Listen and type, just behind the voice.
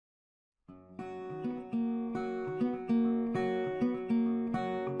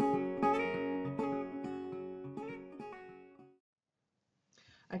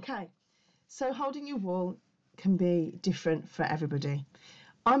Okay, so holding your wool can be different for everybody.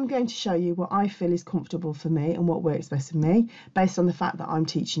 I'm going to show you what I feel is comfortable for me and what works best for me based on the fact that I'm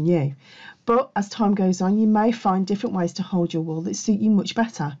teaching you. But as time goes on, you may find different ways to hold your wool that suit you much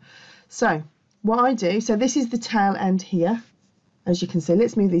better. So what I do, so this is the tail end here, as you can see.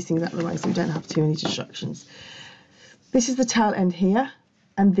 Let's move these things out of the way so we don't have too many distractions. This is the tail end here,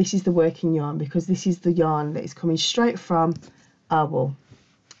 and this is the working yarn, because this is the yarn that is coming straight from our wool.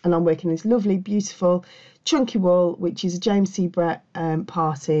 And I'm working this lovely, beautiful, chunky wool, which is a James C. Brett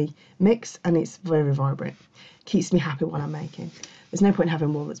party mix, and it's very vibrant. Keeps me happy while I'm making. There's no point in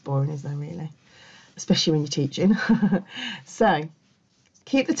having wool that's boring, is there, really? Especially when you're teaching. So,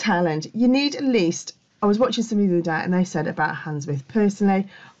 keep the tail end. You need at least, I was watching somebody the other day, and they said about hands width. Personally,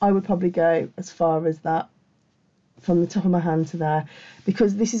 I would probably go as far as that, from the top of my hand to there,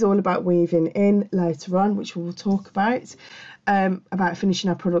 because this is all about weaving in later on, which we will talk about finishing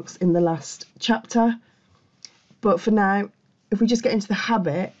our products in the last chapter. But for now, if we just get into the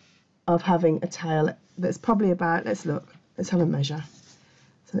habit of having a tail that's probably about, let's have a measure.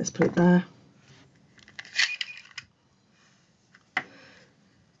 So let's put it there.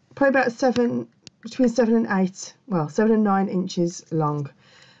 Probably about between 7 and 8, well, 7 and 9 inches long.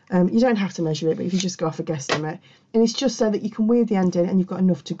 You don't have to measure it, but if you just go off a guesstimate, and it's just so that you can weave the end in and you've got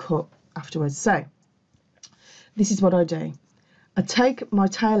enough to cut afterwards. So this is what I do. I take my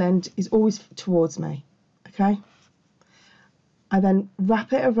tail end is always towards me, okay? I then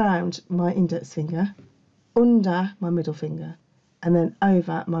wrap it around my index finger, under my middle finger, and then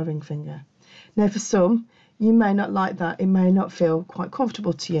over my ring finger. Now for some, you may not like that. It may not feel quite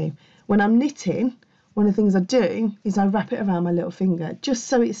comfortable to you. When I'm knitting, one of the things I do is I wrap it around my little finger, just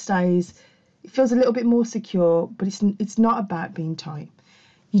so it feels a little bit more secure, but it's not about being tight.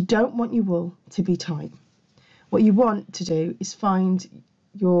 You don't want your wool to be tight. What you want to do is find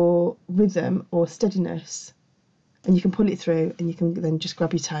your rhythm or steadiness, and you can pull it through, and you can then just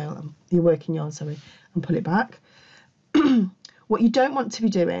grab your tail, and your working yarn, and pull it back. What you don't want to be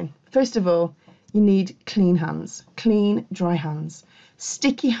doing, first of all, you need clean hands, clean, dry hands.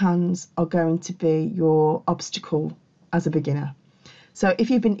 Sticky hands are going to be your obstacle as a beginner. So if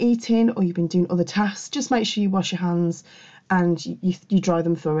you've been eating or you've been doing other tasks, just make sure you wash your hands and you dry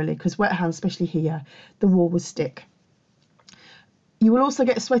them thoroughly, because wet hands, especially here, the wool will stick. You will also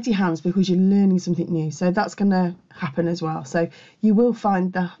get sweaty hands because you're learning something new, so that's going to happen as well. So you will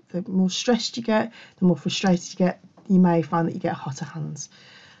find that the more stressed you get, the more frustrated you get, you may find that you get hotter hands.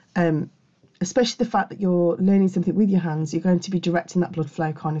 Especially the fact that you're learning something with your hands, you're going to be directing that blood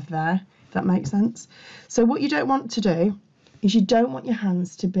flow kind of there, if that makes sense. So what you don't want to do is you don't want your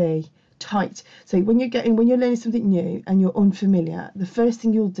hands to be tight. So when you're learning something new and you're unfamiliar, the first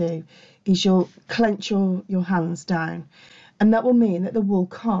thing you'll do is you'll clench your hands down, and that will mean that the wool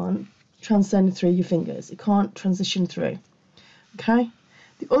can't transcend through your fingers. It can't transition through. Okay.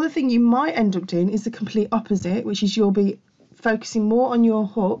 The other thing you might end up doing is the complete opposite, which is you'll be focusing more on your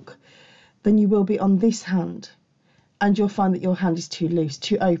hook than you will be on this hand, and you'll find that your hand is too loose,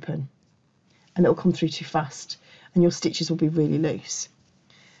 too open, and it'll come through too fast, and your stitches will be really loose.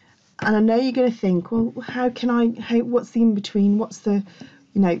 And I know you're going to think, well, what's the in-between?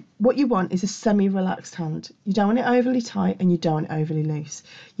 What you want is a semi-relaxed hand. You don't want it overly tight and you don't want it overly loose.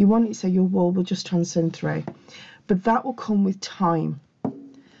 You want it so your wool will just transcend through. But that will come with time.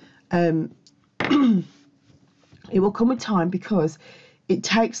 It will come with time because it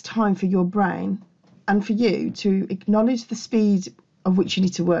takes time for your brain and for you to acknowledge the speed of which you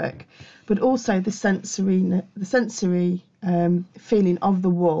need to work, but also the sensory feeling of the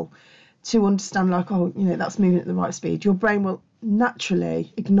wool, to understand, like, oh, that's moving at the right speed. Your brain will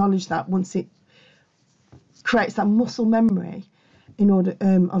naturally acknowledge that once it creates that muscle memory in order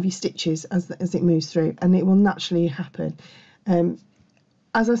of your stitches as it moves through, and it will naturally happen.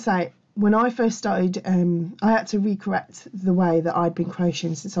 As I say, when I first started, I had to recorrect the way that I'd been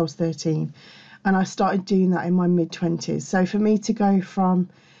crocheting since I was 13, and I started doing that in my mid-20s. So for me to go from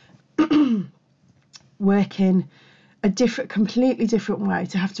working a completely different way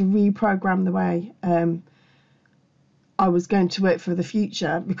to have to reprogram the way I was going to work for the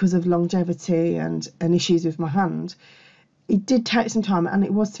future because of longevity and issues with my hand, it did take some time, and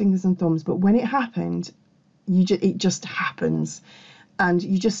it was fingers and thumbs. But when it happened, it just happens. And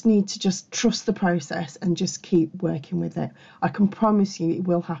you just need to just trust the process and just keep working with it. I can promise you it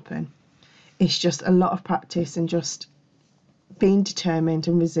will happen. It's just a lot of practice and just being determined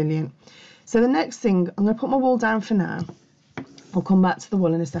and resilient. So the next thing, I'm going to put my wool down for now. I'll come back to the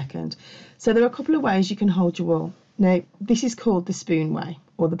wool in a second. So there are a couple of ways you can hold your wool. Now, this is called the spoon way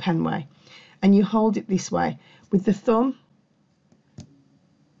or the pen way. And you hold it this way with the thumb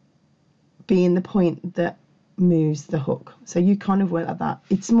being the point that moves the hook. So you kind of work like that.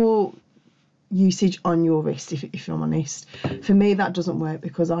 It's more usage on your wrist, if I'm honest. For me, that doesn't work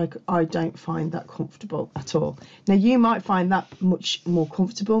because I don't find that comfortable at all. Now, you might find that much more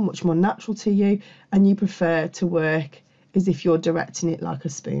comfortable, much more natural to you, and you prefer to work as if you're directing it like a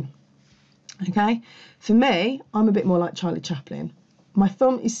spoon. Okay? For me, I'm a bit more like Charlie Chaplin. My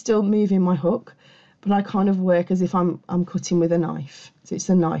thumb is still moving my hook, but I kind of work as if I'm cutting with a knife. So it's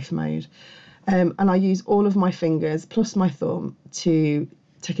a knife mode. And I use all of my fingers plus my thumb to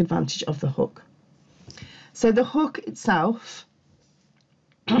take advantage of the hook. So the hook itself,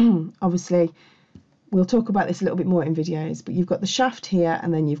 obviously, we'll talk about this a little bit more in videos, but you've got the shaft here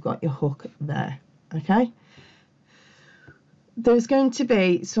and then you've got your hook there, okay? There's going to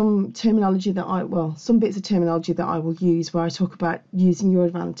be some terminology that some bits of terminology that I will use where I talk about using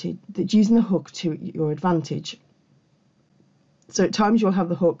the hook to your advantage. So at times you'll have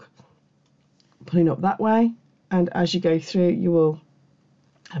the hook pulling up that way, and as you go through, you will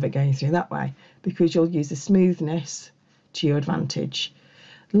have it going through that way because you'll use the smoothness to your advantage.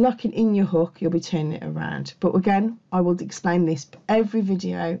 Locking in your hook, you'll be turning it around. But again, I will explain this every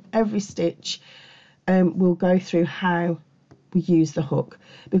video, every stitch. We'll go through how we use the hook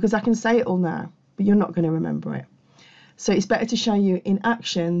because I can say it all now, but you're not going to remember it. So it's better to show you in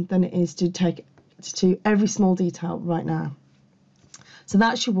action than it is to every small detail right now. So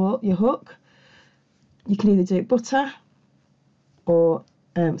that's your hook. You can either do it butter or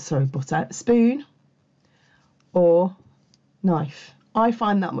spoon or knife. I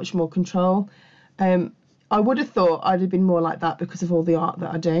find that much more control. I would have thought I'd have been more like that because of all the art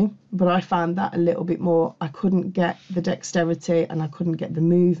that I do, but I found that a little bit more. I couldn't get the dexterity and I couldn't get the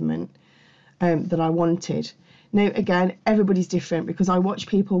movement that I wanted. Now, again, everybody's different because I watch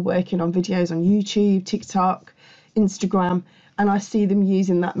people working on videos on YouTube, TikTok, Instagram, and I see them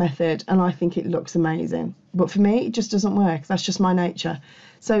using that method and I think it looks amazing. But for me, it just doesn't work. That's just my nature.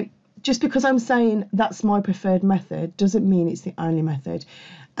 So just because I'm saying that's my preferred method doesn't mean it's the only method.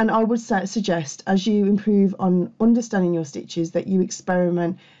 And I would suggest as you improve on understanding your stitches that you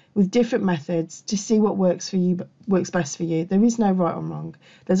experiment with different methods to see what works best for you. There is no right or wrong.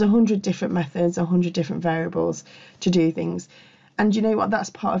 There's 100 different methods, 100 different variables to do things. And you know what? That's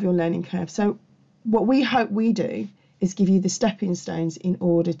part of your learning curve. So what we hope we do is give you the stepping stones in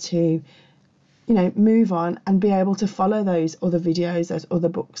order to, move on and be able to follow those other videos, those other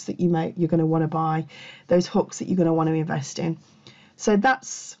books that you're going to want to buy, those hooks that you're going to want to invest in. So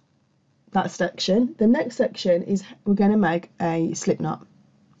that's that section. The next section is we're going to make a slip knot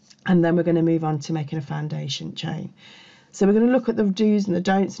and then we're going to move on to making a foundation chain. So we're going to look at the do's and the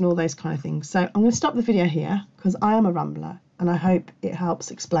don'ts and all those kind of things. So I'm going to stop the video here because I am a rambler and I hope it helps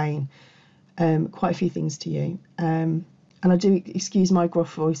explain quite a few things to you. And I do excuse my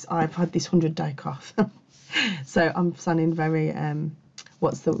gruff voice. I've had this 100-day cough. So I'm sounding very,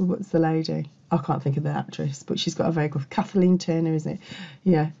 what's the lady? I can't think of the actress, but she's got a very good, Kathleen Turner, isn't it?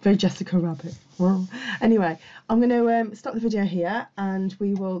 Yeah, very Jessica Rabbit. Well, anyway, I'm going to stop the video here and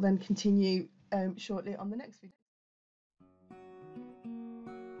we will then continue shortly on the next video.